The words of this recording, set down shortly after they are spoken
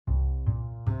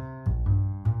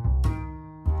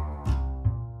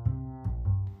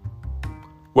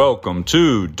Welcome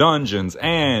to Dungeons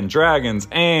and Dragons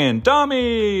and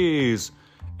Dummies,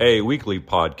 a weekly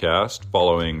podcast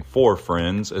following four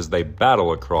friends as they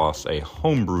battle across a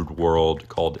homebrewed world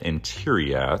called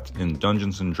Antiriath in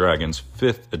Dungeons and Dragons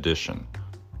 5th edition.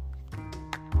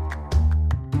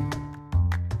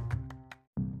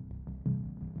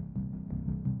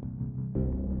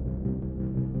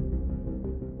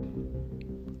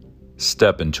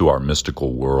 Step into our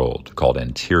mystical world called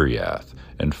Antiriath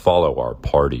and follow our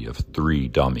party of three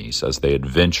dummies as they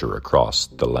adventure across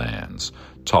the lands.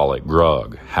 Talik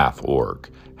Grug, half-orc,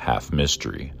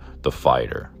 half-mystery, the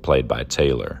fighter, played by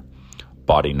Taylor.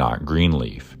 Bodyknock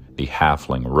Greenleaf, the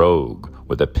halfling rogue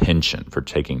with a penchant for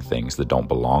taking things that don't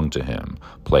belong to him,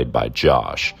 played by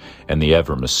Josh. And the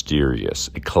ever-mysterious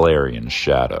Eclarian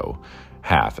Shadow,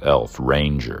 half-elf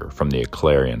ranger from the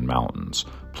Eclarian Mountains,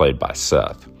 played by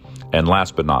Seth. And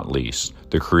last but not least,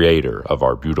 the creator of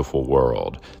our beautiful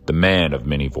world, the man of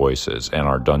many voices, and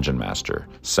our dungeon master,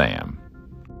 Sam.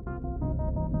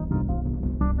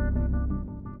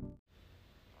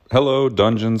 Hello,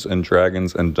 Dungeons and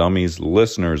Dragons and Dummies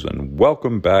listeners, and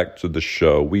welcome back to the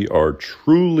show. We are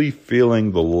truly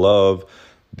feeling the love,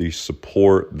 the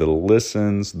support, the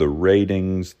listens, the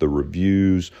ratings, the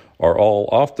reviews are all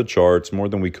off the charts, more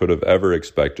than we could have ever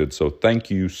expected. So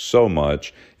thank you so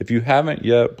much. If you haven't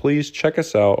yet, please check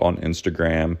us out on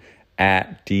Instagram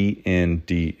at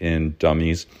DNDN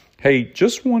Dummies. Hey,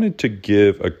 just wanted to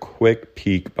give a quick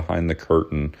peek behind the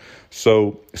curtain.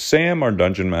 So Sam, our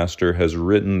dungeon master, has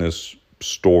written this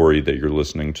story that you're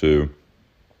listening to,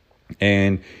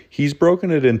 and he's broken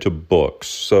it into books.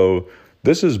 So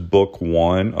this is book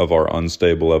one of our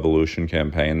Unstable Evolution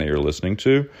campaign that you're listening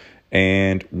to.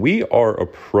 And we are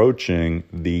approaching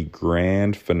the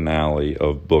grand finale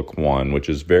of book one, which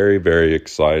is very, very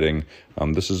exciting.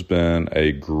 This has been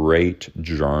a great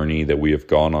journey that we have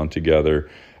gone on together.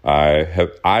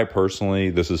 I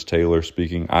personally, this is Taylor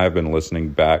speaking, I've been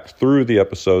listening back through the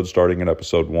episodes, starting at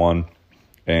episode one,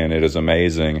 and it is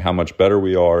amazing how much better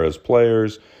we are as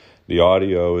players. The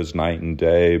audio is night and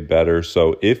day better.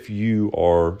 So if you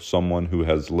are someone who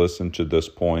has listened to this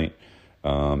point,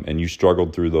 and you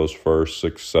struggled through those first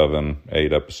 6, 7,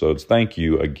 8 episodes, thank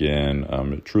you again.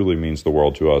 It truly means the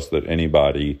world to us that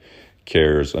anybody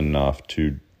cares enough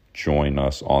to join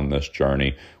us on this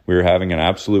journey. We are having an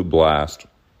absolute blast.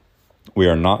 We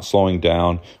are not slowing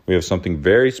down. We have something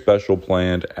very special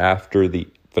planned after the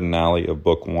finale of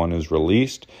book one is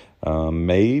released.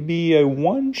 Maybe a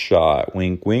one-shot,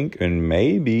 wink, wink, and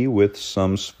maybe with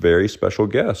some very special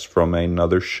guests from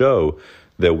another show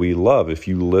that we love. If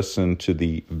you listen to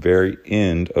the very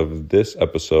end of this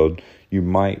episode, you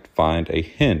might find a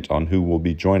hint on who will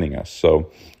be joining us.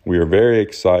 So we are very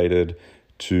excited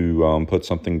to put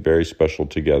something very special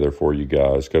together for you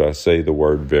guys. Could I say the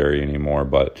word very anymore?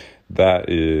 But that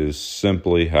is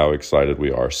simply how excited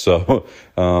we are. So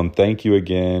thank you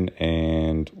again,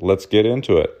 and let's get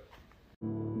into it.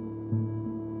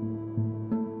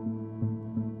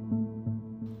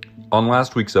 On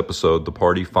last week's episode, the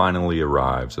party finally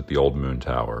arrives at the Old Moon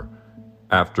Tower.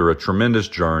 After a tremendous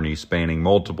journey spanning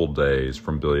multiple days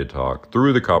from Bilyatok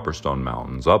through the Copperstone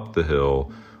Mountains, up the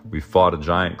hill, we fought a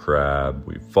giant crab,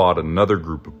 we fought another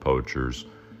group of poachers,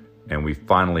 and we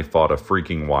finally fought a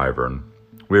freaking wyvern.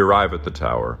 We arrive at the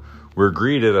tower. We're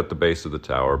greeted at the base of the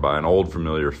tower by an old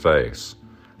familiar face,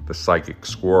 the psychic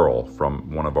squirrel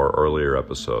from one of our earlier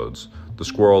episodes, the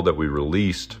squirrel that we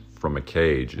released from a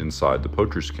cage inside the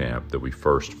poacher's camp that we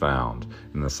first found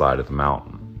in the side of the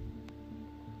mountain.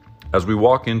 As we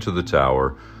walk into the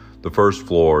tower, the first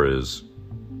floor is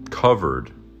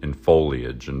covered in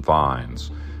foliage and vines.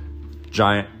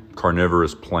 Giant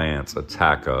carnivorous plants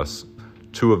attack us.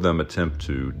 Two of them attempt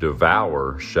to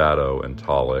devour Shadow and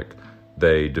Talik.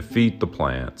 They defeat the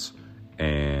plants,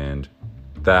 and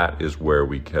that is where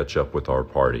we catch up with our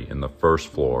party in the first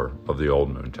floor of the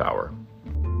Old Moon Tower.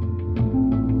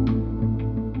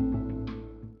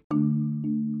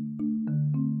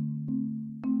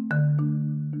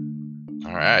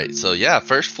 All right, so yeah,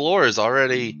 first floor is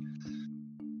already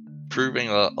proving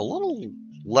a little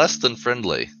less than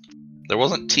friendly. There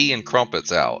wasn't tea and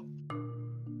crumpets out.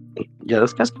 Yeah,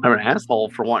 this guy's kind of an asshole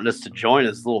for wanting us to join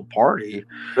his little party.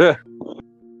 Yeah,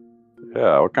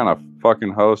 what kind of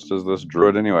fucking host is this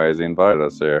druid anyways? He invited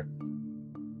us here.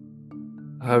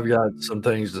 I've got some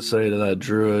things to say to that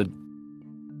druid.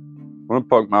 I'm going to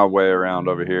poke my way around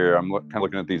over here. I'm kind of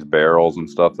looking at these barrels and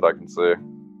stuff that I can see.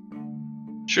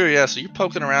 Sure, yeah, so you're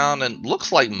poking around, and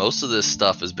looks like most of this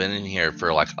stuff has been in here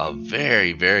for like a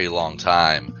very, very long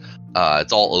time.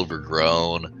 It's all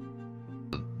overgrown.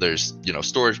 There's,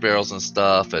 storage barrels and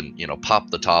stuff, and,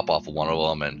 pop the top off of one of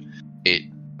them, and it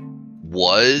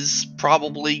was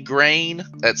probably grain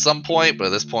at some point, but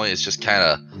at this point it's just kind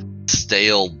of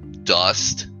stale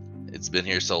dust. It's been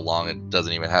here so long it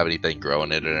doesn't even have anything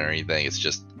growing in it or anything. It's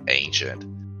just ancient.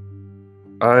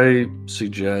 I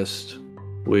suggest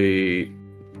we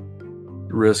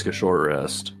risk a short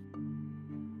rest.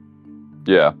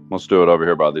 Yeah, let's do it over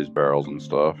here by these barrels and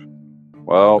stuff.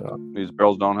 Well, these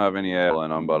barrels don't have any ale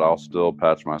in them, but I'll still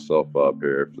patch myself up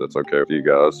here if that's okay with you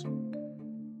guys.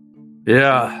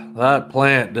 Yeah, that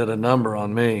plant did a number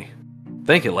on me.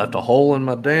 Think it left a hole in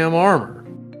my damn armor.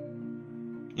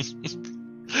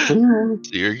 So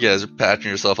you guys are patching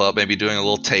yourself up, maybe doing a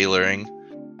little tailoring.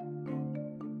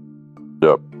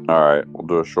 Yep. All right, we'll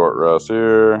do a short rest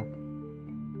here.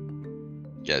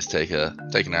 You guys take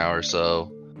an hour or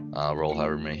so. Roll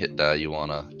however many hit die you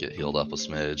want to get healed up a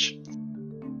smidge.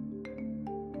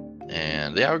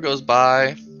 And the hour goes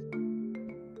by,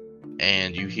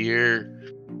 and you hear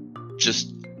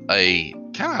just a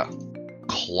kind of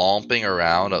clomping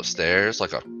around upstairs,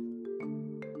 like a,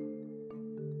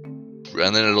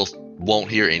 and then won't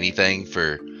hear anything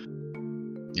for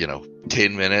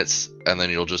 10 minutes, and then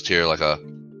you'll just hear like a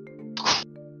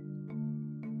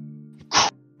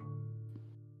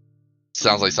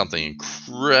sounds like something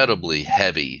incredibly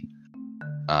heavy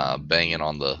banging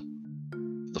on the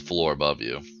floor above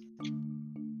you.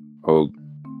 Oh,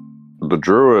 the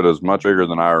druid is much bigger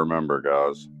than I remember,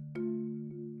 guys.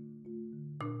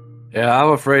 Yeah, I'm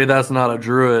afraid that's not a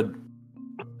druid.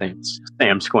 Thanks,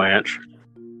 Sam Squanch.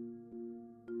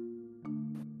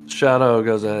 Shadow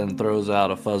goes ahead and throws out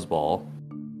a fuzzball.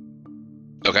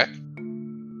 Okay.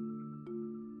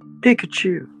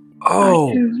 Pikachu.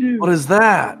 Oh, what is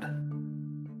that?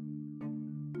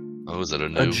 Oh, is it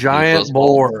a A giant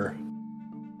boar.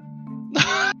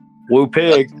 Woo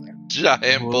pig.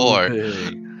 Giant boar.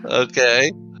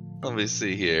 Okay. Let me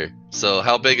see here. So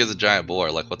how big is a giant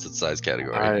boar? Like, what's its size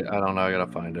category? I don't know. I gotta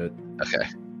find it. Okay.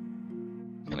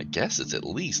 I'm gonna guess it's at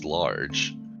least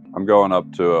large. I'm going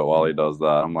up to it while he does that.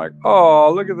 I'm like,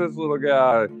 oh, look at this little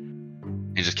guy.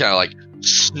 He just kind of like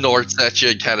snorts at you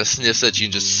and kind of sniffs at you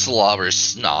and just slobbers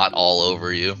snot all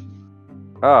over you.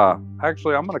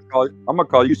 Actually, I'm gonna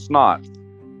call you Snot.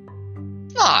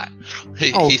 Snot.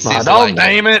 He seems Snot. like,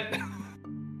 Name it.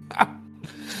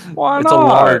 Why It's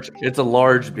not? It's a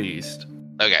large beast.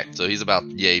 Okay, so he's about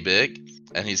yay big,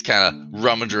 and he's kind of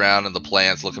rummaging around in the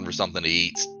plants looking for something to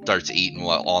eat. Starts eating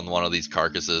on one of these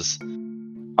carcasses.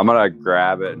 I'm gonna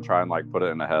grab it and try and like put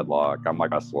it in a headlock. I'm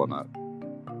like hustling it.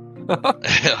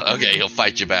 Okay, he'll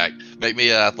fight you back. Make me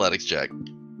an athletics check.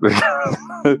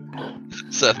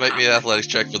 Seth, make me an athletics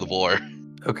check for the boar.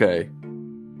 Okay.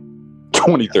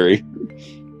 23.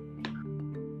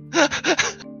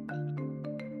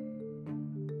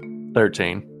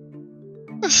 13.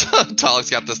 So Talik's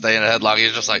got this thing in a headlock.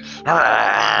 He's just like,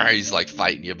 "Arrgh!" He's like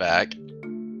fighting you back.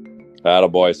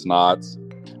 Attaboy, Snots.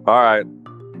 All right,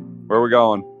 where are we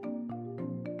going?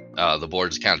 The boar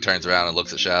just kind of turns around and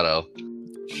looks at Shadow.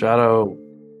 Shadow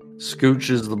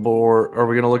scooches the boar. Are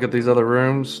we gonna look at these other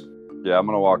rooms? Yeah, I'm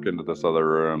gonna walk into this other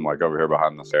room, like over here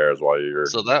behind the stairs, while you're.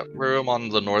 So that room on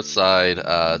the north side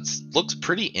looks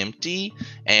pretty empty,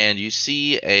 and you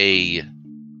see a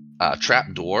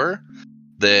trap door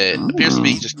that appears to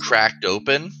be just cracked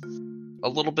open a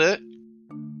little bit.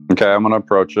 Okay, I'm gonna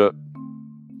approach it.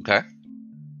 Okay.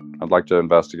 I'd like to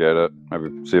investigate it. Maybe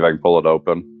see if I can pull it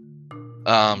open.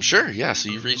 Sure, yeah. So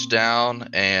you reach down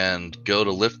and go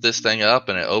to lift this thing up,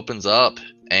 and it opens up,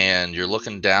 and you're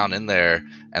looking down in there,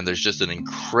 and there's just an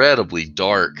incredibly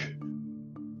dark,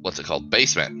 what's it called,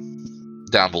 basement.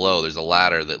 Down below, there's a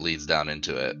ladder that leads down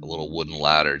into it. A little wooden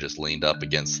ladder just leaned up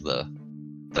against the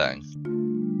thing.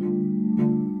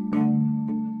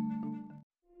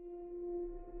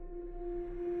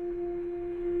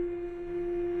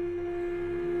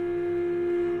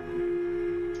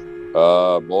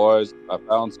 Boys, I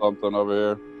found something over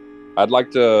here. I'd like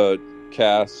to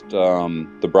cast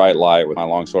the bright light with my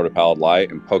longsword of pallid light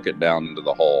and poke it down into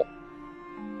the hole.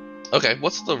 Okay,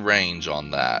 what's the range on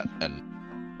that? And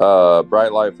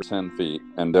bright light for 10 feet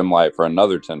and dim light for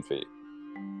another 10 feet.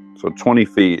 So 20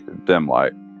 feet dim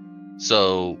light.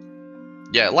 so,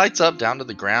 yeah, it lights up down to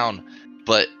the ground,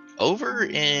 but over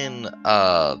in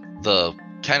the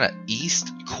kind of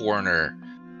east corner,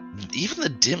 even the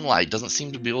dim light doesn't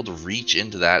seem to be able to reach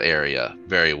into that area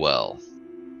very well.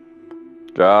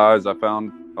 Guys, I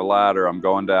found a ladder. I'm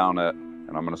going down it, and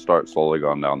I'm going to start slowly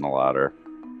going down the ladder.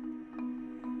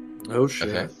 Oh shit.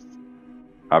 Okay.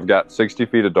 I've got 60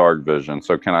 feet of dark vision,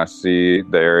 so can I see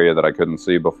the area that I couldn't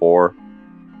see before?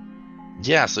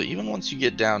 Yeah, so even once you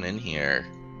get down in here,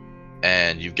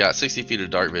 and you've got 60 feet of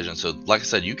dark vision. So, like I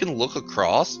said, you can look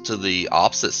across to the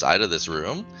opposite side of this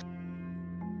room.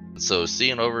 So,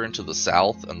 seeing over into the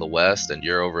south and the west, and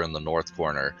you're over in the north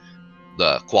corner,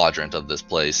 the quadrant of this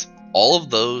place. All of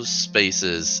those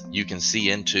spaces you can see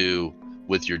into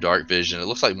with your dark vision. It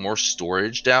looks like more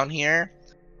storage down here,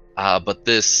 but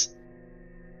this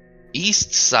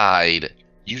east side,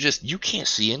 you can't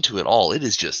see into it all. It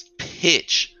is just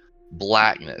pitch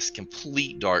blackness,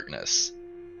 complete darkness.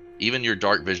 Even your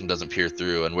dark vision doesn't peer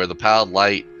through, and where the pallid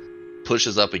light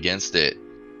pushes up against it,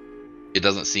 it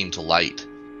doesn't seem to light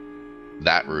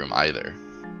that room either.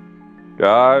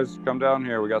 Guys, come down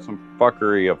here. We got some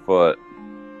fuckery afoot.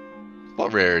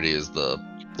 What rarity is the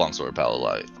longsword pallid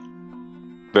light?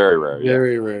 Very rare. Yeah.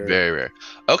 Very rare. Very rare.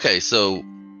 Okay, so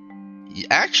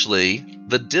actually,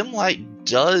 the dim light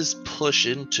does push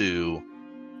into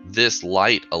this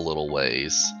light a little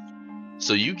ways.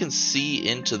 So you can see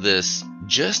into this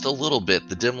just a little bit.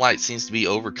 The dim light seems to be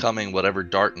overcoming whatever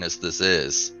darkness this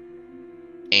is.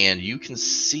 And you can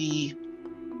see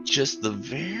just the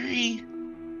very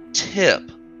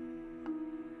tip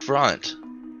front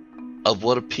of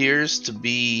what appears to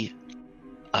be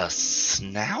a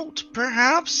snout,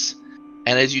 perhaps?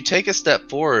 And as you take a step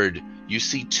forward, you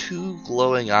see two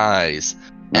glowing eyes.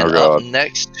 And up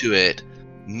next to it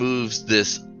moves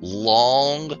this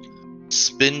long,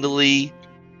 spindly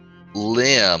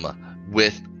limb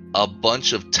with a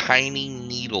bunch of tiny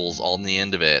needles on the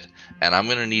end of it. And I'm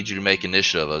going to need you to make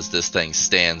initiative as this thing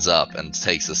stands up and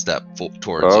takes a step towards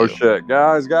you. Oh, shit.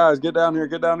 Guys, get down here.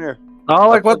 Get down here. Oh,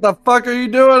 like, what the fuck are you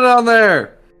doing down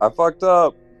there? I fucked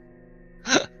up.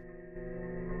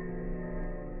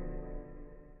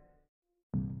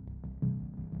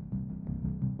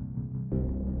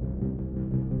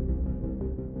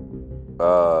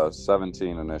 Uh,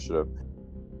 17 initiative.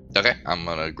 Okay, I'm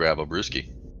going to grab a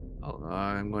brewski. Oh,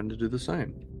 I'm going to do the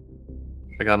same.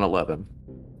 I got an 11.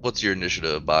 What's your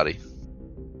initiative, Body?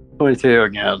 22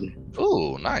 again.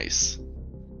 Ooh, nice.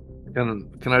 Can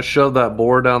I shove that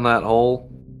boar down that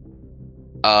hole?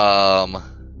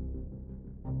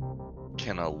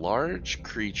 Can a large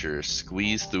creature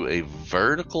squeeze through a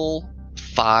vertical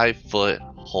 5-foot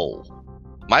hole?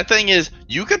 My thing is,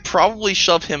 you could probably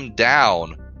shove him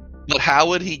down, but how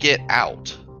would he get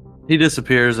out? He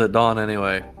disappears at dawn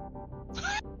anyway.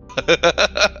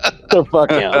 So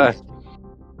fuck him.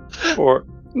 Or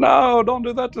no, don't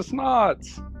do that to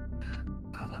Snots.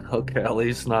 Okay, I'll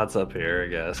leave Snots up here, I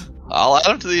guess. I'll add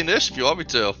him to the initiative if you want me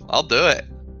to. I'll do it.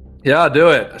 Yeah, do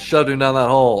it. I shoved him down that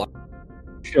hole.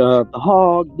 Shove the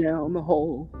hog down the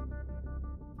hole.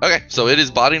 Okay, so it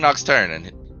is Body Knock's turn,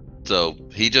 and so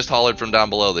he just hollered from down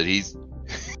below that he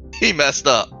messed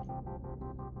up.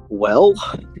 Well,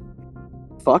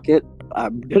 fuck it.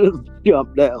 I'm gonna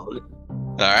jump down.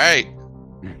 All right.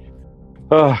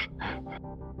 I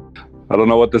don't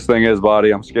know what this thing is,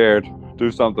 Body. I'm scared.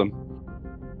 Do something.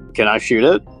 Can I shoot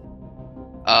it?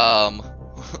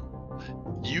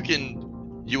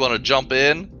 You want to jump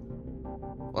in?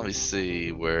 Let me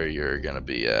see where you're going to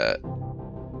be at.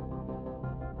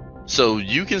 So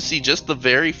you can see just the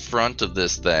very front of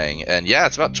this thing. And yeah,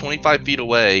 it's about 25 feet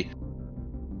away.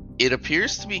 It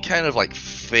appears to be kind of like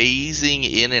phasing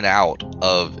in and out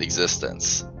of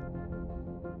existence.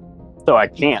 So I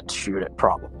can't shoot it,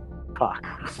 probably. Fuck.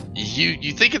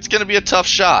 You think it's going to be a tough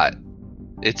shot.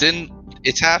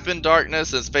 It's half in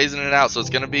darkness and it's phasing in and out, so it's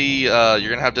going to be, you're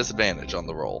going to have disadvantage on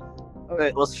the roll.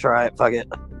 Okay, let's try it. Fuck it.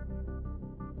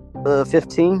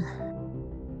 15?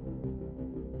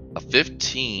 A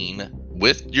 15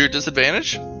 with your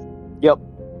disadvantage? Yep.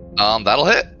 That'll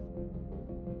hit.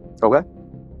 Okay.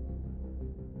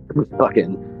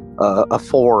 Fucking, a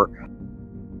 4.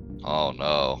 Oh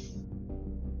no.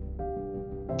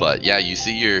 But yeah, you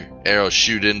see your arrow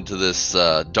shoot into this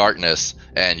darkness,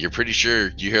 and you're pretty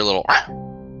sure you hear a little.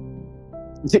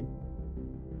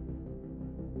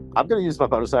 I'm gonna use my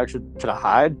bonus action to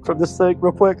hide from this thing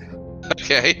real quick.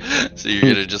 Okay, so you're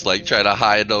gonna just like try to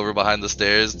hide over behind the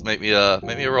stairs. Make me a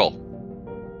roll.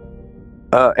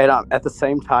 And at the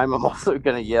same time, I'm also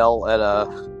gonna yell at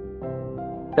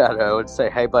Shadow and say,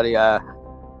 "Hey, buddy,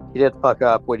 you did fuck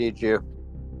up. We need you."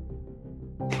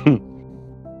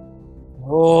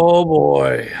 Oh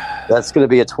boy. That's gonna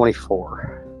be a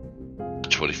 24.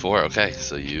 24. Okay,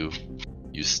 so you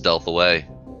stealth away.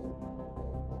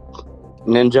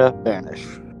 Ninja vanish.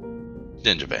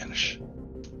 Ninja vanish.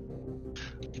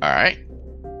 All right,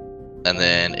 and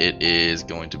then it is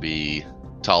going to be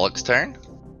Talik's turn.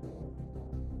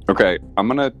 Okay, I'm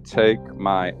gonna take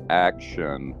my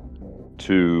action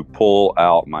to pull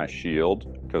out my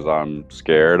shield because I'm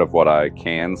scared of what I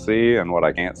can see and what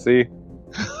I can't see.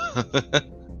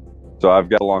 So I've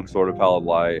got the Longsword of Pallid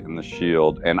Light and the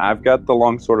shield, and I've got the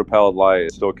Longsword of Pallid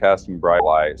Light still casting Bright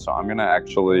Light, so I'm going to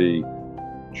actually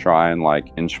try and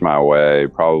like inch my way,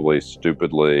 probably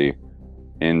stupidly,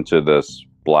 into this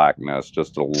blackness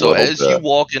just a little bit. So as you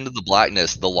walk into the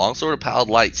blackness, the Longsword of Pallid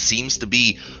Light seems to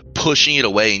be pushing it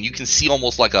away, and you can see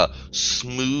almost like a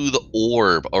smooth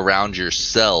orb around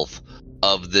yourself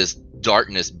of this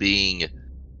darkness being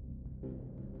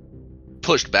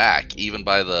pushed back even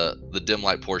by the dim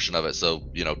light portion of it. So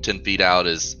 10 feet out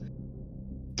is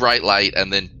bright light,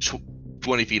 and then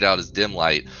 20 feet out is dim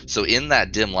light. So in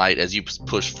that dim light, as you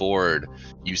push forward,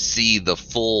 you see the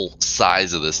full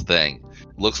size of this thing.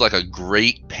 Looks like a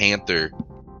great panther,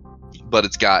 but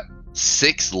it's got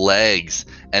 6 legs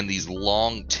and these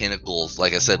long tentacles,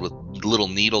 like I said, with little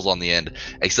needles on the end,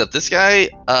 except this guy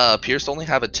appears to only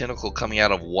have a tentacle coming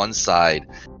out of one side,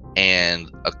 and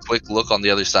a quick look on the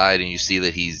other side and you see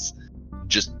that he's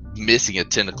just missing a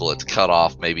tentacle. It's cut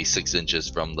off maybe 6 inches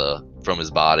from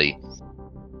his body.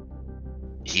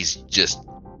 He's just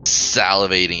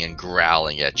salivating and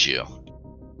growling at you,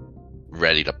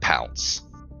 ready to pounce.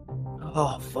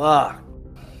 Oh, fuck.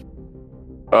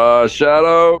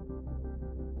 Shadow.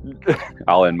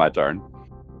 I'll end my turn.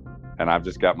 And I've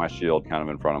just got my shield kind of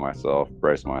in front of myself,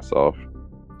 bracing myself.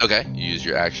 Okay, you use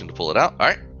your action to pull it out. All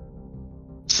right.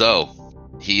 So,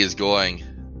 he is going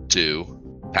to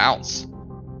pounce.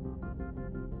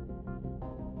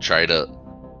 Try to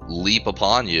leap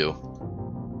upon you.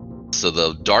 So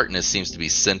the darkness seems to be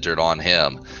centered on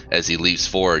him. As he leaps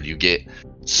forward, you get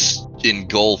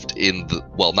engulfed in the...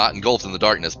 Well, not engulfed in the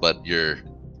darkness, but your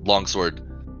longsword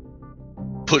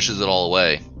pushes it all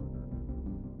away.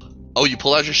 Oh, you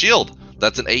pull out your shield.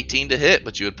 That's an 18 to hit,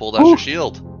 but you had pulled out your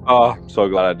shield. Oh, I'm so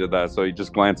glad I did that. So he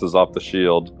just glances off the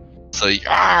shield. So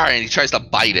and he tries to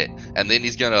bite it, and then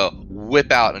he's gonna whip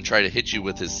out and try to hit you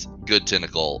with his good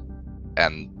tentacle,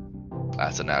 and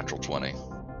that's a natural 20.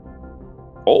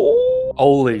 Oh,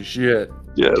 Holy shit.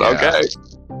 yeah, okay.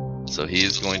 So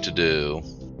he's going to do...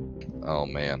 Oh,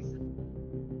 man.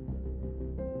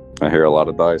 I hear a lot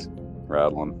of dice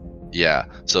rattling. Yeah,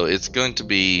 so it's going to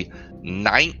be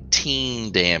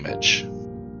 19 damage.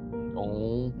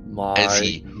 Oh my As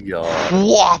he god.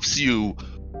 whops you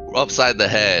upside the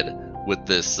head with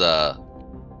this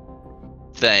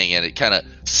thing, and it kind of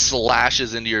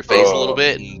slashes into your face a little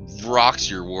bit and rocks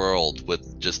your world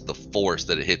with just the force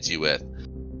that it hits you with.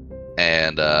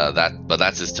 And but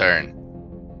that's his turn.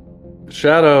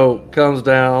 Shadow comes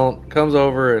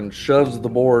over and shoves the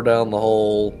boar down the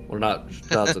hole. Or not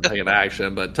to take an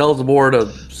action, but tells the boar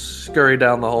to scurry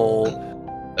down the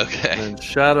hole. Okay. And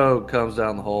Shadow comes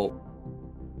down the hole.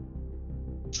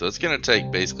 So it's going to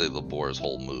take basically the boar's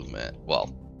whole movement.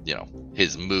 Well,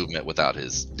 his movement without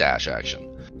his dash action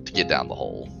to get down the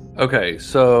hole. Okay,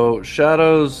 so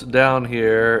Shadow's down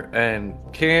here and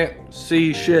can't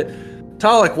see shit.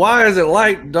 Talik, why is it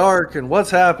light dark and what's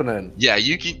happening? Yeah,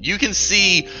 you can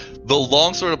see the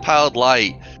Longsword of Pallid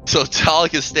Light. So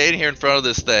Talik is standing here in front of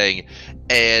this thing,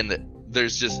 and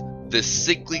there's just this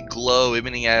sickly glow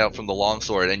emanating out from the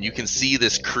longsword, and you can see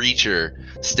this creature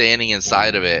standing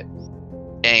inside of it,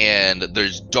 and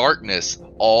there's darkness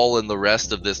all in the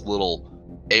rest of this little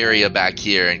area back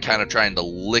here, and kind of trying to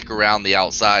lick around the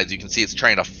outsides. You can see it's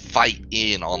trying to fight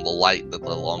in on the light that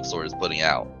the longsword is putting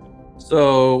out.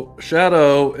 So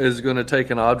Shadow is going to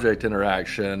take an object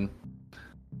interaction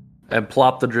and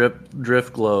plop the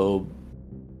drift globe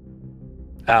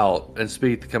out and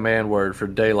speak the command word for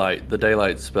daylight, the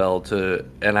daylight spell, to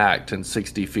enact in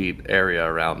 60 feet area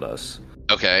around us.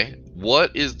 Okay,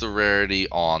 what is the rarity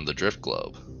on the drift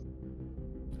globe?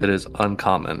 It is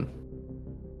uncommon.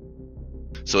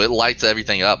 So it lights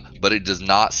everything up, but it does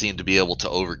not seem to be able to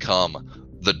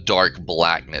overcome the dark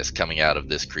blackness coming out of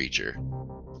this creature,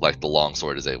 like the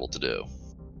longsword is able to do.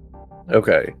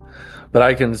 Okay. But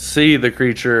I can see the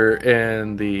creature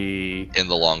in the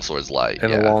longsword's light.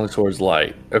 The longsword's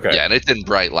light. Okay. Yeah, and it's in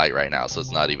bright light right now, so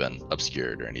it's not even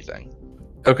obscured or anything.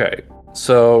 Okay.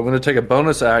 So I'm going to take a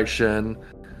bonus action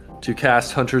to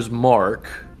cast Hunter's Mark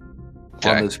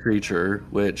on this creature,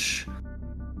 which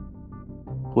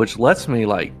lets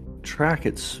me track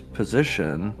its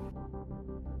position.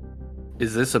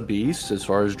 Is this a beast as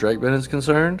far as Drakeben is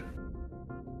concerned?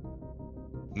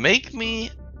 Make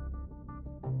me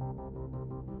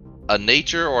a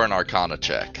nature or an arcana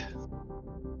check.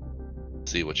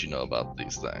 See what you know about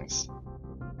these things.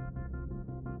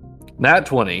 Nat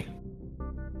 20.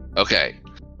 Okay,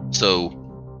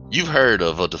 so you've heard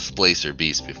of a displacer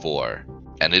beast before,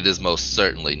 and it is most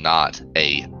certainly not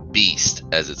a beast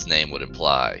as its name would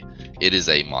imply. It is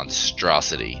a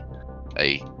monstrosity,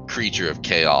 a creature of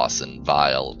chaos and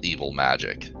vile, evil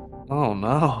magic. Oh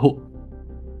no.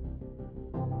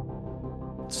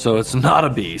 So it's not a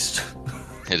beast.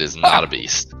 It is not a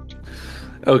beast.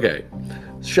 Okay.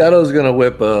 Shadow's gonna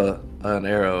whip an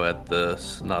arrow at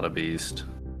this, not a beast.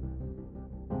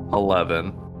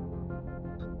 11.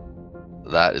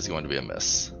 That is going to be a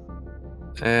miss.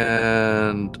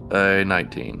 And a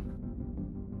 19.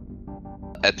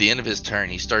 At the end of his turn,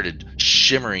 he started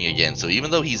shimmering again. So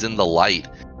even though he's in the light,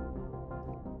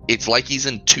 it's like he's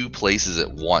in two places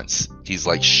at once. He's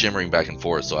like shimmering back and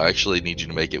forth. So I actually need you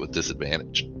to make it with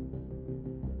disadvantage.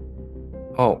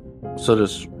 Oh, so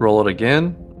just roll it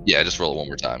again? Yeah, just roll it one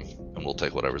more time, and we'll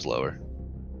take whatever's lower.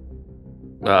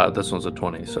 This one's a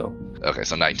 20, so Okay,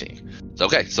 so 19. So,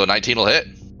 okay, so 19 will hit.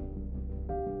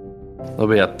 it'll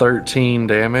be a 13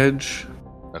 damage.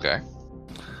 Okay.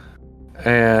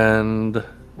 And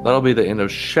that'll be the end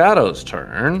of Shadow's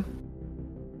turn.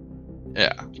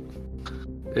 Yeah.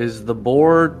 Is the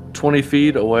board 20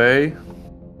 feet away?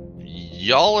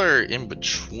 Y'all are in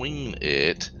between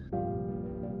it.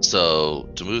 So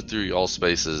to move through y'all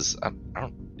spaces, I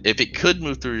don't. If it could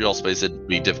move through y'all space, it'd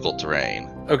be difficult terrain.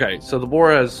 Okay, so the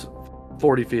boar has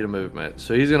 40 feet of movement.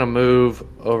 So he's going to move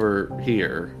over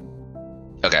here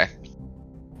Okay.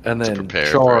 and then prepare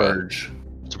for charge.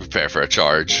 To prepare for a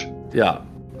charge. Yeah.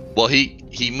 Well,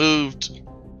 he moved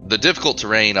the difficult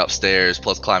terrain upstairs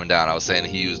plus climbing down. I was saying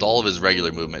he used all of his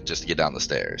regular movement just to get down the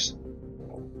stairs.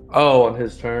 Oh, on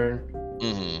his turn?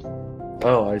 Mm-hmm.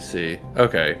 Oh, I see.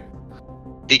 Okay.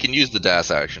 He can use the dash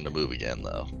action to move again,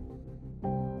 though.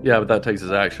 Yeah, but that takes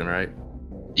his action, right?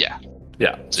 Yeah.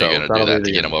 Yeah. So you're gonna do that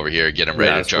to get him over here, get him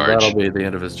ready to so charge. that'll be the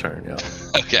end of his turn,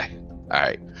 yeah. Okay. All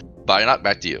right. Bionot,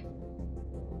 back to you.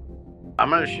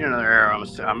 I'm gonna shoot another arrow.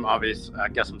 I'm obvious. I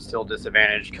guess I'm still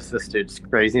disadvantaged because this dude's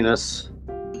craziness.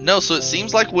 No, so it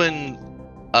seems like when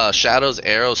Shadow's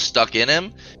arrow stuck in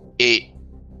him, it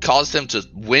caused him to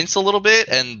wince a little bit,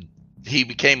 and he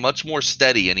became much more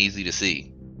steady and easy to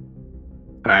see.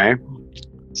 Okay.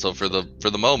 So for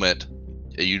the moment,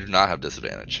 you do not have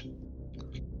disadvantage.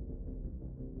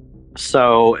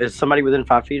 So is somebody within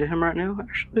 5 feet of him right now?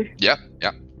 Actually. Yep.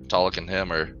 Talik and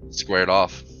him are squared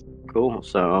off. Cool.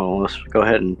 So let's go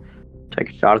ahead and take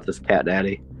a shot at this cat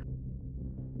daddy.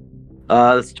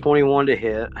 That's 21 to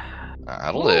hit.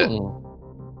 That'll hit.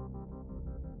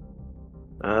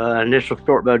 Initial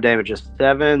short bow damage is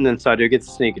 7. Then so I do get the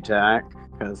sneak attack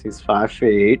because he's 5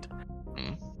 feet.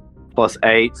 Mm. Plus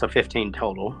 8, so 15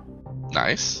 total.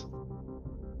 Nice.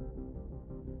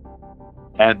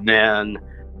 And then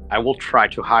I will try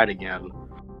to hide again.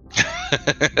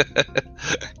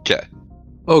 Okay.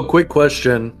 Oh, quick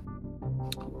question.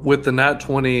 With the nat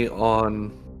 20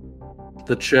 on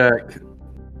the check,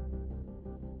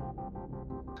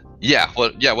 Yeah.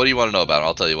 What do you want to know about him?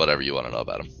 I'll tell you whatever you want to know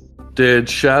about him. did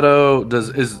Shadow does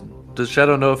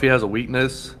Shadow know if he has a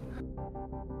weakness?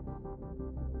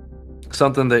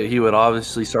 Something that he would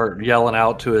obviously start yelling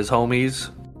out to his homies.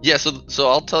 Yeah, so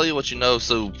I'll tell you what you know.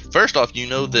 So first off, you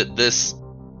know that this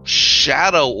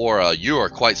shadow aura, you are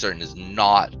quite certain, is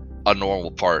not a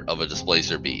normal part of a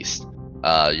displacer beast.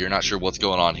 You're not sure what's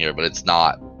going on here, but it's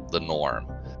not the norm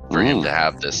for him to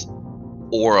have this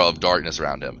aura of darkness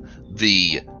around him.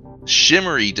 The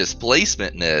shimmery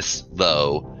displacementness,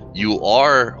 though, you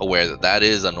are aware that that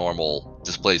is a normal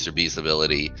displacer beast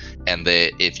ability, and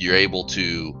that if you're able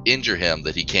to injure him,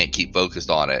 that he can't keep focused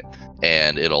on it,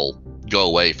 and it'll go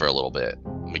away for a little bit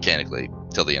mechanically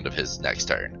till the end of his next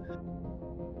turn.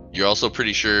 You're also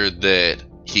pretty sure that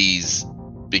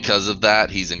because of that,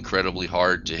 he's incredibly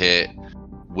hard to hit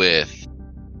with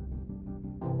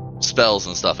spells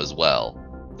and stuff as well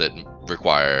that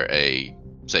require a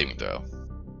saving throw.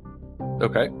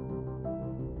 Okay.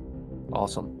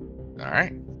 Awesome. All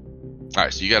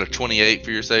right, so you got a 28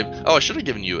 for your save. Oh, I should have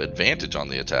given you advantage on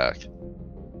the attack.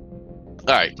 All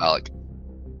right, Alec.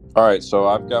 All right, so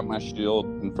I've got my shield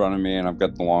in front of me, and I've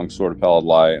got the long sword of Pallid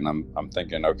Light, and I'm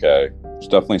thinking, okay, there's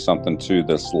definitely something to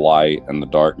this light and the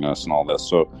darkness and all this.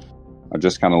 So I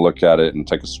just kind of look at it and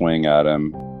take a swing at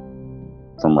him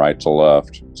from right to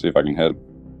left, see if I can hit.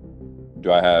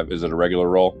 Is it a regular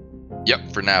roll?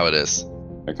 Yep, for now it is.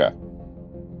 Okay.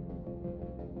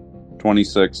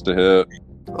 26 to hit,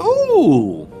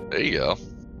 Ooh. There you go.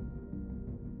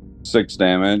 6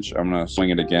 damage. I'm going to swing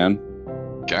it again.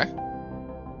 Okay,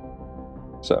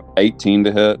 So 18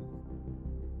 to hit,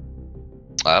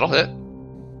 that'll hit.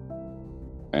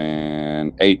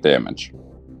 and 8 damage.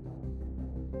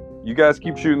 You guys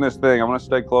keep shooting this thing. I'm going to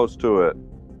stay close to it.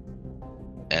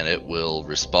 And it will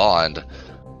respond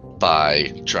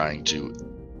by trying to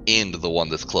end the one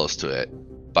that's close to it.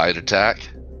 Bite attack.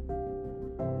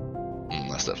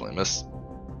 That's definitely a miss.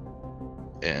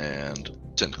 and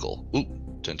Tentacle.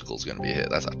 Ooh, Tentacle's going to be a hit.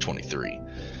 That's a 23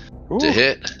 Ooh, to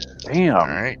hit. damn. All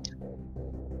right.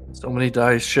 So many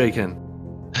dice shaking.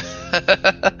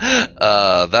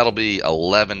 That'll be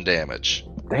 11 damage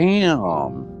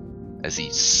Damn. as he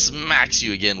smacks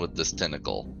you again with this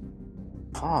tentacle.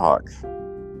 Fuck.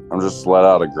 I'm just let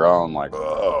out a groan like, ugh.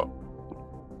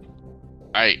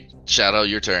 All right, Shadow,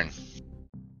 your turn.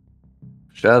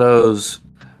 Shadow's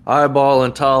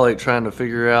eyeballing Talik, trying to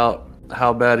figure out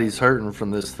how bad he's hurting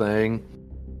from this thing.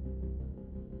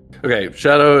 Okay,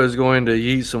 Shadow is going to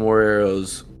yeet some more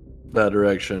arrows that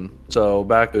direction. So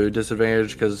back to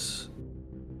disadvantage because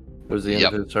it was the end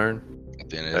Yep. of his turn. At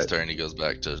the end of his turn, he goes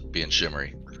back to being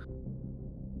shimmery.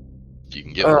 If you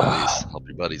can get one of these, help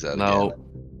your buddies out No. again.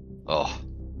 Oh,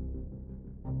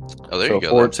 there So you go.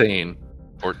 14.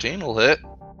 14 will hit.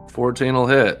 14 will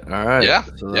hit. All right. Yeah,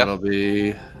 So yeah. that'll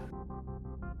be.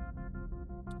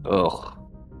 Ugh.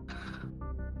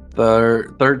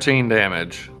 13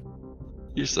 damage.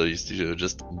 You're so used to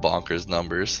just bonkers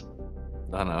numbers.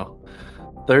 I know.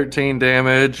 13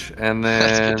 damage, and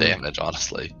That's then good damage,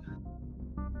 honestly.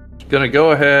 gonna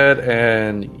go ahead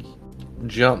and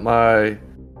jump my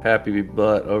happy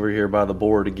butt over here by the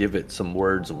boar to give it some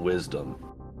words of wisdom.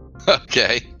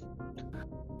 Okay.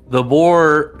 The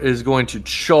boar is going to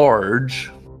charge.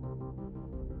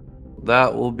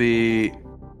 That will be.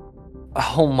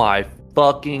 Oh my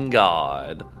fucking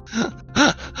god.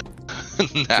 That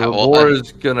The one. boar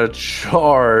is gonna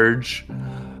charge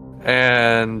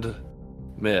and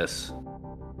miss.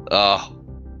 Oh,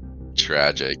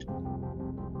 tragic.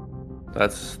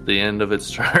 That's the end of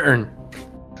its turn.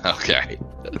 Okay.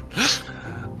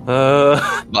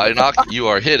 Uh, you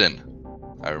are hidden.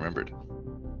 I remembered.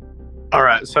 All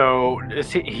right, so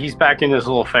he's back in his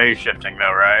little phase shifting,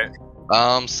 though,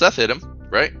 right? Seth hit him,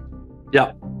 right?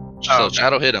 Yeah. So Oh, okay.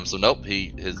 Shadow hit him. So nope,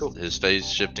 Cool. his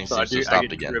phase shifting So I seems to have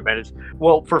get stopped true again. advantage.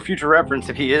 Well, for future reference,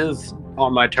 if he is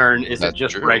on my turn, is That's it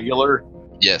just true. regular?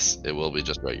 Yes, it will be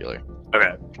just regular.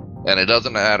 Okay. And it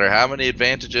doesn't matter how many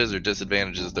advantages or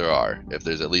disadvantages there are. If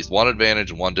there's at least one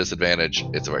advantage and one disadvantage,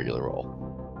 it's a regular roll.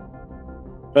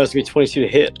 That's gonna be 22 to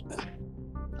hit.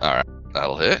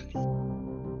 That'll hit.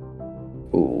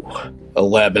 Ooh,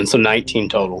 11, so 19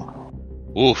 total.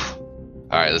 Oof.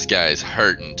 Alright, this guy's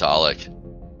hurting, Talik.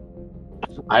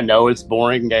 I know it's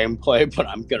boring gameplay, but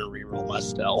I'm gonna reroll my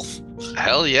stealth.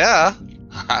 Hell yeah.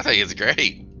 I think it's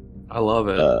great. I love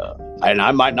it. And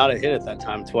I might not have hit it that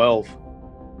time. 12.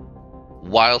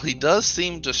 While he does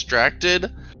seem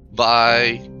distracted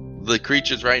by the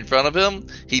creatures right in front of him,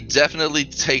 he definitely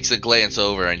takes a glance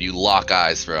over and you lock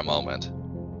eyes for a moment.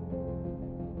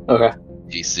 Okay.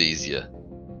 He sees you.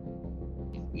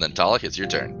 And then Talik, it's your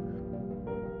turn.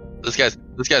 This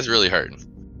guy's really hurting.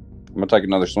 I'm gonna take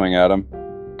another swing at him.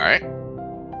 Alright.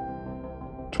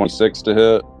 26 to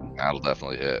hit. That'll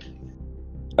definitely hit.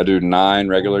 I do 9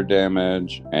 regular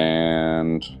damage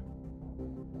and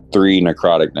 3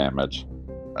 necrotic damage.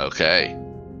 Okay.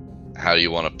 How do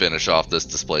you want to finish off this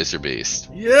Displacer Beast?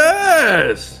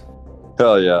 Yes!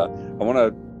 Hell yeah. I want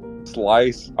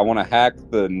to hack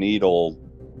the needle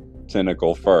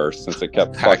tentacle first since it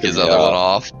kept Hack fucking his me other up. one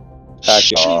off.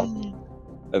 Hack it off.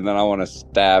 And then I want to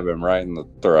stab him right in the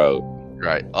throat.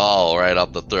 Right. Oh, right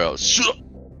up the throat.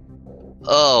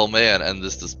 Oh man, and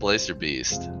this Displacer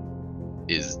Beast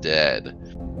is dead.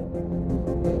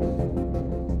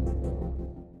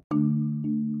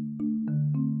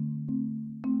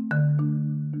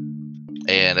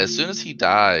 And as soon as he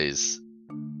dies,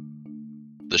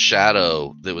 the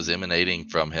shadow that was emanating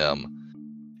from him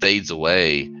fades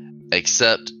away,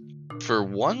 except for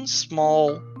one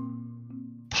small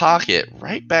pocket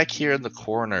right back here in the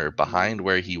corner behind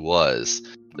where he was.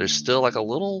 There's still like a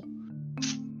little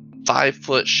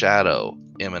 5-foot shadow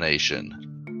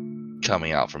emanation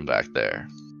coming out from back there.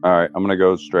 All right, I'm going to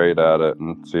go straight at it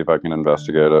and see if I can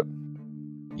investigate it.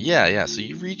 Yeah. So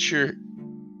you reach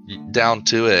down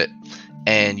to it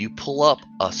and you pull up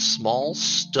a small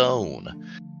stone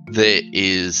that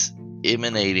is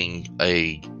emanating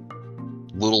a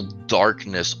little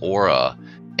darkness aura,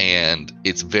 and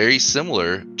it's very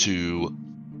similar to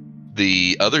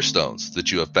the other stones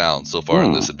that you have found so far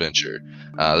in this adventure.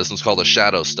 This one's called a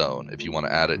Shadow Stone, if you want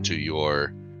to add it to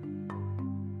your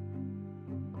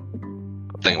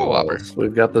thingamabobber. So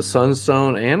we've got the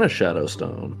Sunstone and a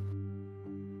Shadowstone.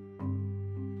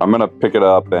 I'm going to pick it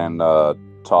up and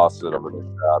toss it over to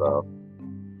Shadow.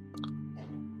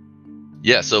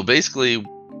 Yeah, so basically,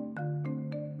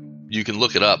 you can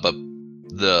look it up, but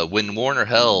when Warner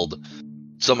held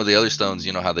some of the other stones,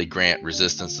 you know how they grant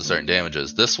resistance to certain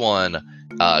damages. This one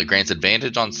grants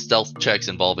advantage on stealth checks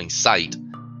involving sight,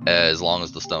 as long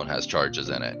as the stone has charges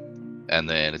in it. And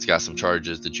then it's got some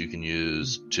charges that you can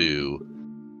use to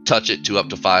touch it to up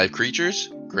to 5 creatures,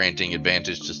 granting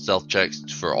advantage to stealth checks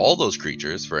for all those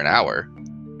creatures for an hour.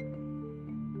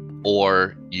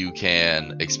 Or you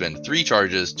can expend 3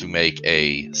 charges to make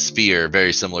a sphere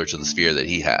very similar to the sphere that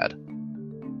he had.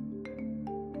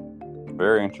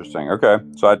 Very interesting. Okay,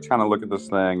 so I'd kind of look at this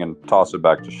thing and toss it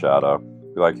back to Shadow.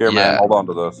 Be like, here, man, hold on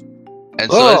to this.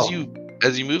 And so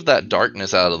as you move that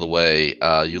darkness out of the way,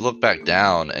 you look back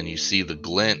down and you see the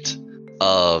glint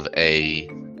of a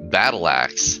battle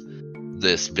axe.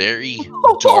 This very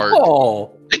dark,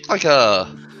 think like a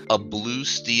blue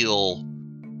steel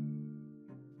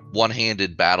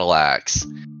one-handed battle axe.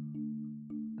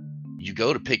 You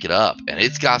go to pick it up, and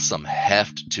it's got some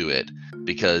heft to it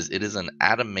because it is an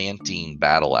adamantine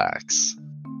battle axe.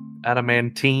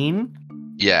 Adamantine?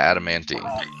 Yeah, adamantine.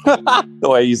 The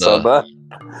way you said that.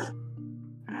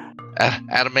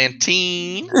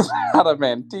 Adamantine.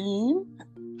 Adamantine.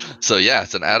 So yeah,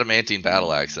 it's an adamantine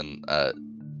battle axe, and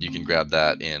you can grab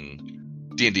that in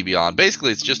D&D Beyond.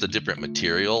 Basically, it's just a different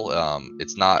material.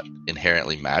 It's not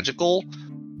inherently magical,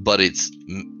 but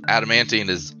adamantine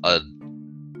is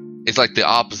it's like the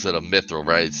opposite of mithril,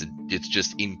 right? It's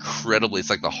just incredibly. It's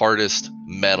like the hardest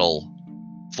metal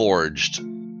forged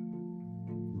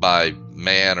by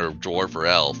man or dwarf or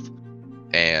elf,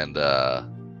 and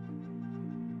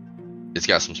it's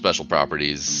got some special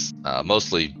properties,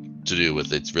 mostly to do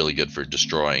with it's really good for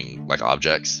destroying like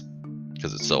objects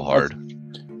because it's so hard.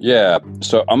 Yeah.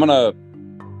 So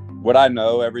would I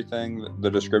know everything? The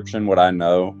description? Would I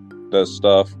know this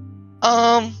stuff?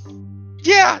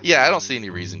 Yeah. I don't see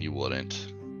any reason you wouldn't.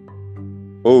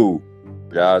 Ooh,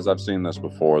 guys, I've seen this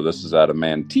before. This is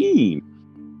adamantine.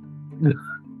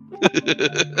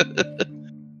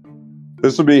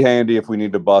 This would be handy if we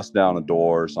need to bust down a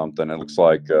door or something. It looks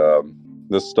like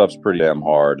this stuff's pretty damn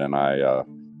hard, and I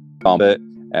pump it,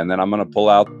 and then I'm gonna pull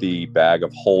out the bag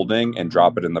of holding and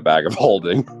drop it in the bag of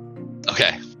holding.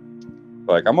 Okay.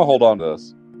 Like, I'm gonna hold on to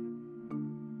this.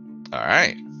 All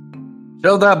right.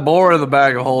 Show that boar in the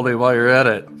bag of holding while you're at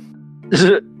it.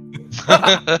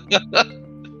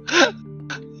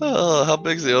 Oh, how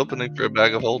big's the opening for a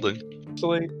bag of holding?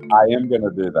 Actually, I am gonna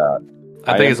do that.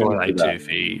 I think it's only like 2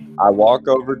 feet. I walk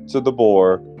over to the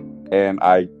boar, and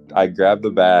I grab the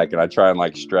bag, and I try and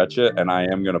like stretch it, and I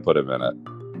am gonna put him in it.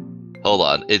 Hold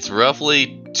on. It's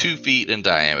roughly 2 feet in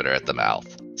diameter at the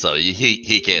mouth. So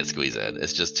he can't squeeze in.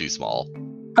 It's just too small.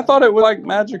 I thought it was like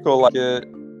magical, like it.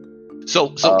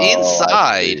 So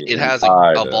inside it has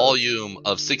a volume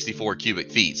of 64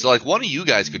 cubic feet. So like one of you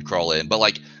guys could crawl in, but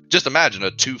like just imagine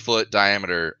a 2-foot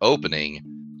diameter opening.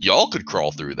 Y'all could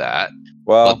crawl through that.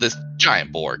 Well, but this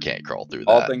giant boar can't crawl through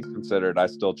that. All things considered, I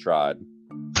still tried.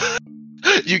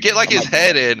 You get like his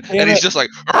head in, and he's just like,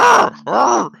 "Arr,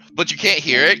 arr," but you can't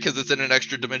hear it because it's in an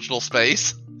extra dimensional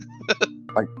space.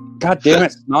 Like, God damn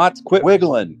it, Snots, quit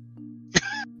wiggling.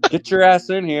 Get your ass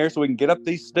in here so we can get up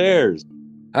these stairs.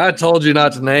 I told you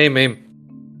not to name him.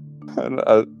 And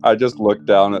I just look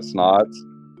down at Snots.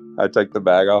 I take the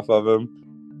bag off of him,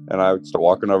 and I start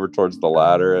walking over towards the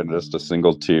ladder, and just a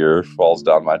single tear falls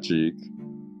down my cheek.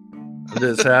 I'm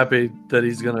just happy that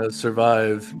he's going to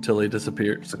survive until he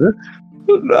disappears.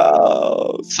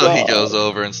 No. So he goes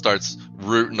over and starts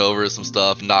rooting over some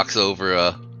stuff, knocks over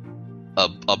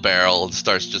a barrel, and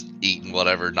starts just eating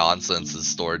whatever nonsense is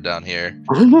stored down here.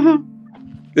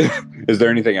 Is there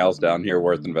anything else down here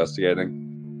worth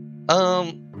investigating? Y'all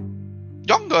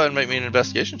can go ahead and make me an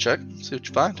investigation check. See what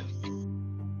you find.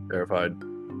 Verified.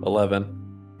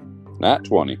 11. Nat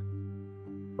 20.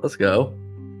 Let's go.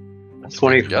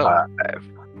 25.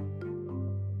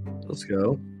 Let's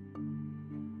go.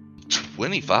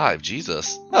 25.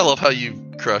 Jesus. I love how you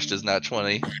crushed his nat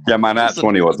 20. Yeah, my nat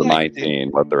 20 was a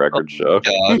 19. Let the record show.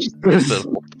 Gosh.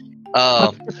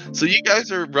 So you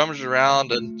guys are rummaging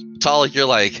around, and Talik, you're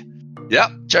like, yep,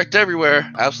 checked everywhere.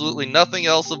 Absolutely nothing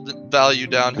else of value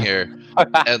down here.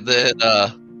 And then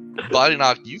Body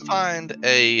Knock, you find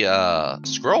a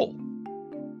scroll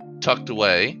tucked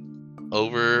away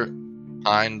over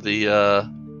behind the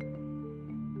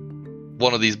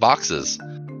one of these boxes.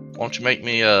 Why don't you make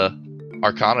me a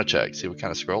Arcana check, see what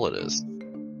kind of scroll it is.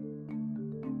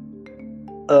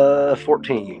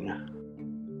 14.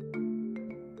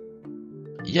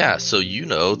 Yeah, so you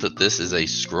know that this is a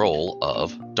scroll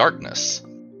of darkness.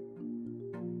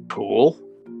 Cool.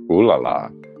 Ooh la la.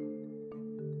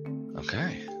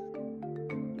 Okay.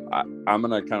 I'm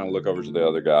going to kind of look over to the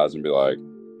other guys and be like,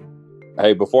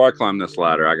 hey, before I climb this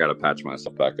ladder, I got to patch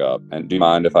myself back up. And do you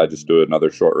mind if I just do another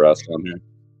short rest on here?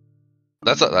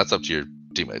 That's up to your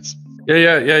teammates.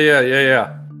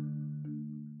 Yeah.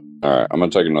 All right, I'm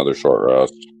gonna take another short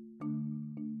rest.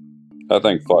 That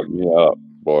thing fucked me up,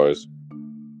 boys.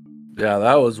 Yeah,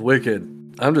 that was wicked.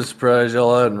 I'm just surprised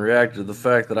y'all hadn't reacted to the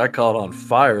fact that I caught on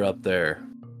fire up there.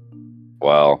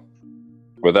 Well,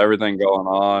 with everything going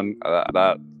on,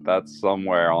 that's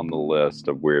somewhere on the list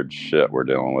of weird shit we're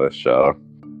dealing with, Shadow.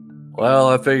 Well,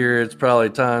 I figure it's probably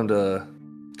time to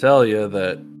tell you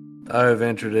that I have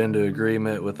entered into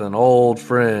agreement with an old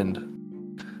friend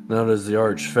known as the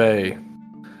Archfey.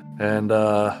 And,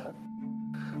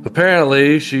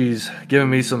 apparently she's giving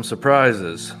me some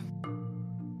surprises.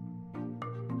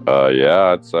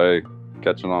 Yeah, I'd say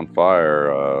catching on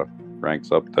fire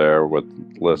ranks up there with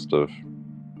the list of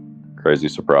crazy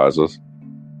surprises.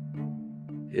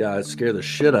 Yeah, it scared the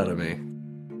shit out of me.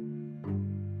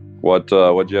 What'd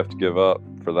you have to give up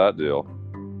for that deal?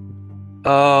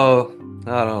 Oh,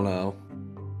 I don't know.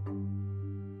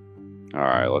 All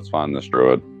right, let's find this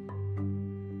druid.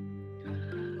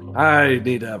 I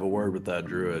need to have a word with that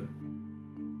druid.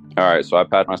 All right, so I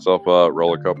pat myself up,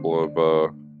 roll a couple of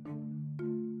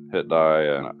hit die,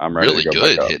 and I'm ready Really to go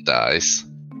good back up. hit dice.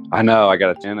 I know, I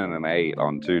got a 10 and an 8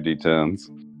 on 2 d10s.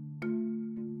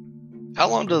 How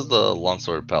long does the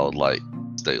longsword pallid light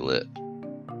stay lit?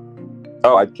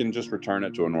 Oh, I can just return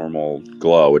it to a normal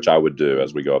glow, which I would do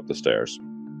as we go up the stairs.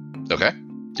 Okay.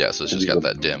 Yeah, so it's just got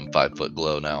that dim 5-foot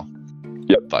glow now.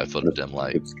 Yep. 5 foot of dim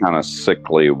light. It's kind of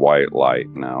sickly white light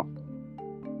now.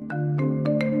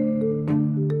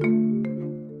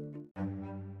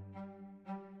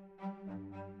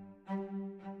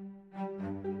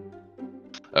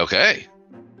 Okay.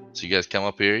 So you guys come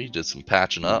up here, you did some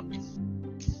patching up.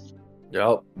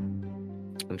 Yep.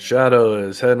 And Shadow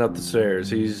is heading up the stairs.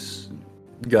 He's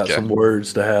got Okay. some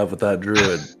words to have with that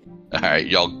druid. Alright,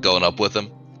 y'all going up with him?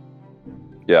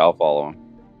 Yeah, I'll follow him.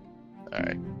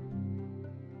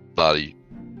 Alright. Body.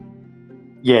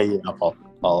 Yeah, I'll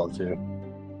follow too.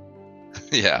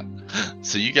 Yeah.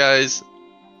 So you guys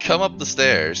come up the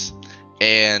stairs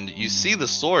and you see the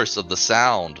source of the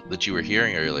sound that you were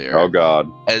hearing earlier. Oh,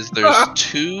 God. As there's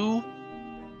two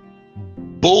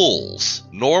bulls,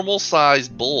 normal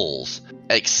sized bulls,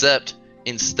 except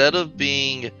instead of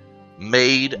being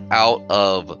made out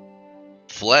of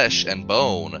flesh and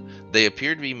bone, they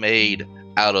appear to be made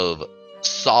out of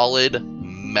solid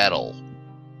metal.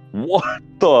 What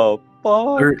the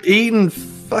fuck? They're eating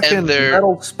fucking And they're-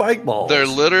 metal spike balls. They're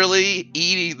literally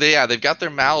eating. They've got their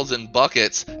mouths in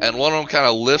buckets, and one of them kind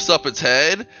of lifts up its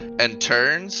head and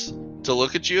turns to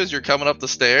look at you as you're coming up the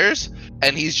stairs,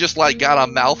 and he's just like got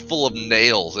a mouthful of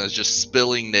nails and is just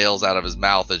spilling nails out of his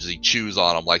mouth as he chews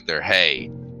on them like they're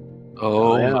hay.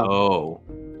 Oh, Yeah. no.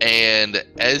 And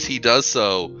as he does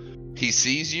so, he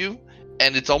sees you,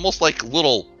 and it's almost like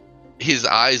his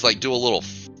eyes like do a little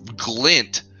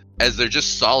glint as they're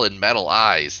just solid metal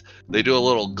eyes. They do a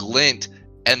little glint,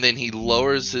 and then he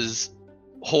lowers his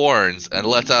horns and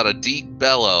lets out a deep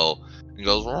bellow and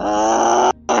goes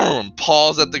and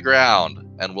paws at the ground.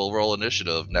 And we'll roll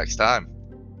initiative next time.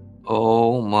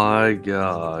 Oh my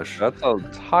gosh. That's a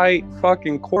tight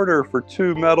fucking quarter for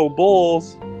 2 metal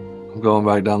bulls. I'm going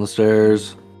back down the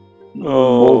stairs.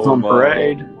 Bulls on my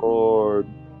parade. Lord.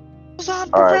 Bulls on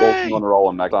All right, well, parade! you want to roll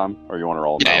them next time? Or you want to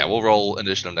roll them Yeah, now? we'll roll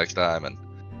initiative next time, and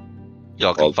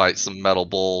y'all can Well- fight some metal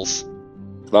bulls.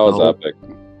 That was No. epic.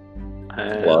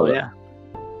 Hell it. yeah.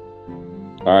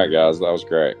 All right, guys, that was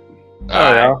great.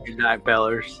 All right, Good night,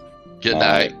 Bellers. good All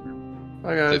night.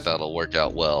 Hi, I guys. think that'll work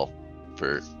out well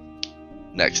for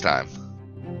next time.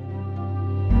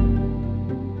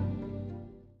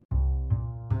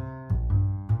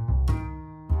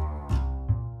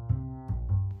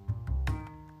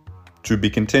 To be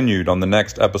continued on the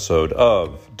next episode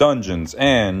of Dungeons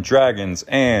and Dragons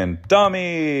and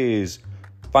Dummies.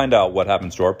 Find out what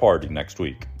happens to our party next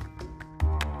week.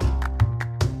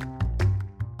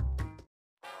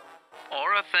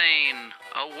 Orathane,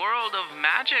 a world of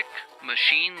magic,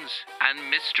 machines, and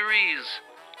mysteries.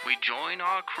 We join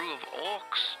our crew of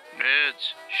orcs,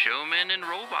 nerds, showmen, and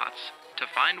robots to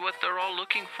find what they're all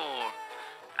looking for.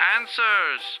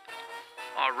 Answers!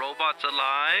 Are robots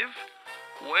alive?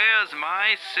 Where's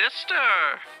my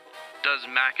sister? Does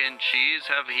mac and cheese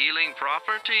have healing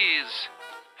properties?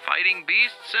 Fighting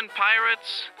beasts and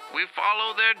pirates, we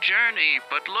follow their journey,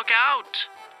 but look out!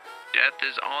 Death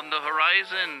is on the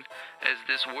horizon, as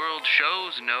this world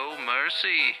shows no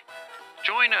mercy.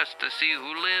 Join us to see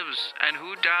who lives and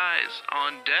who dies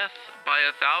on Death by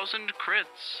 1,000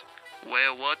 Crits,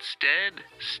 where what's dead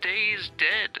stays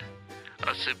dead.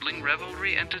 A Sibling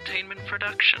Revelry Entertainment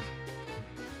production.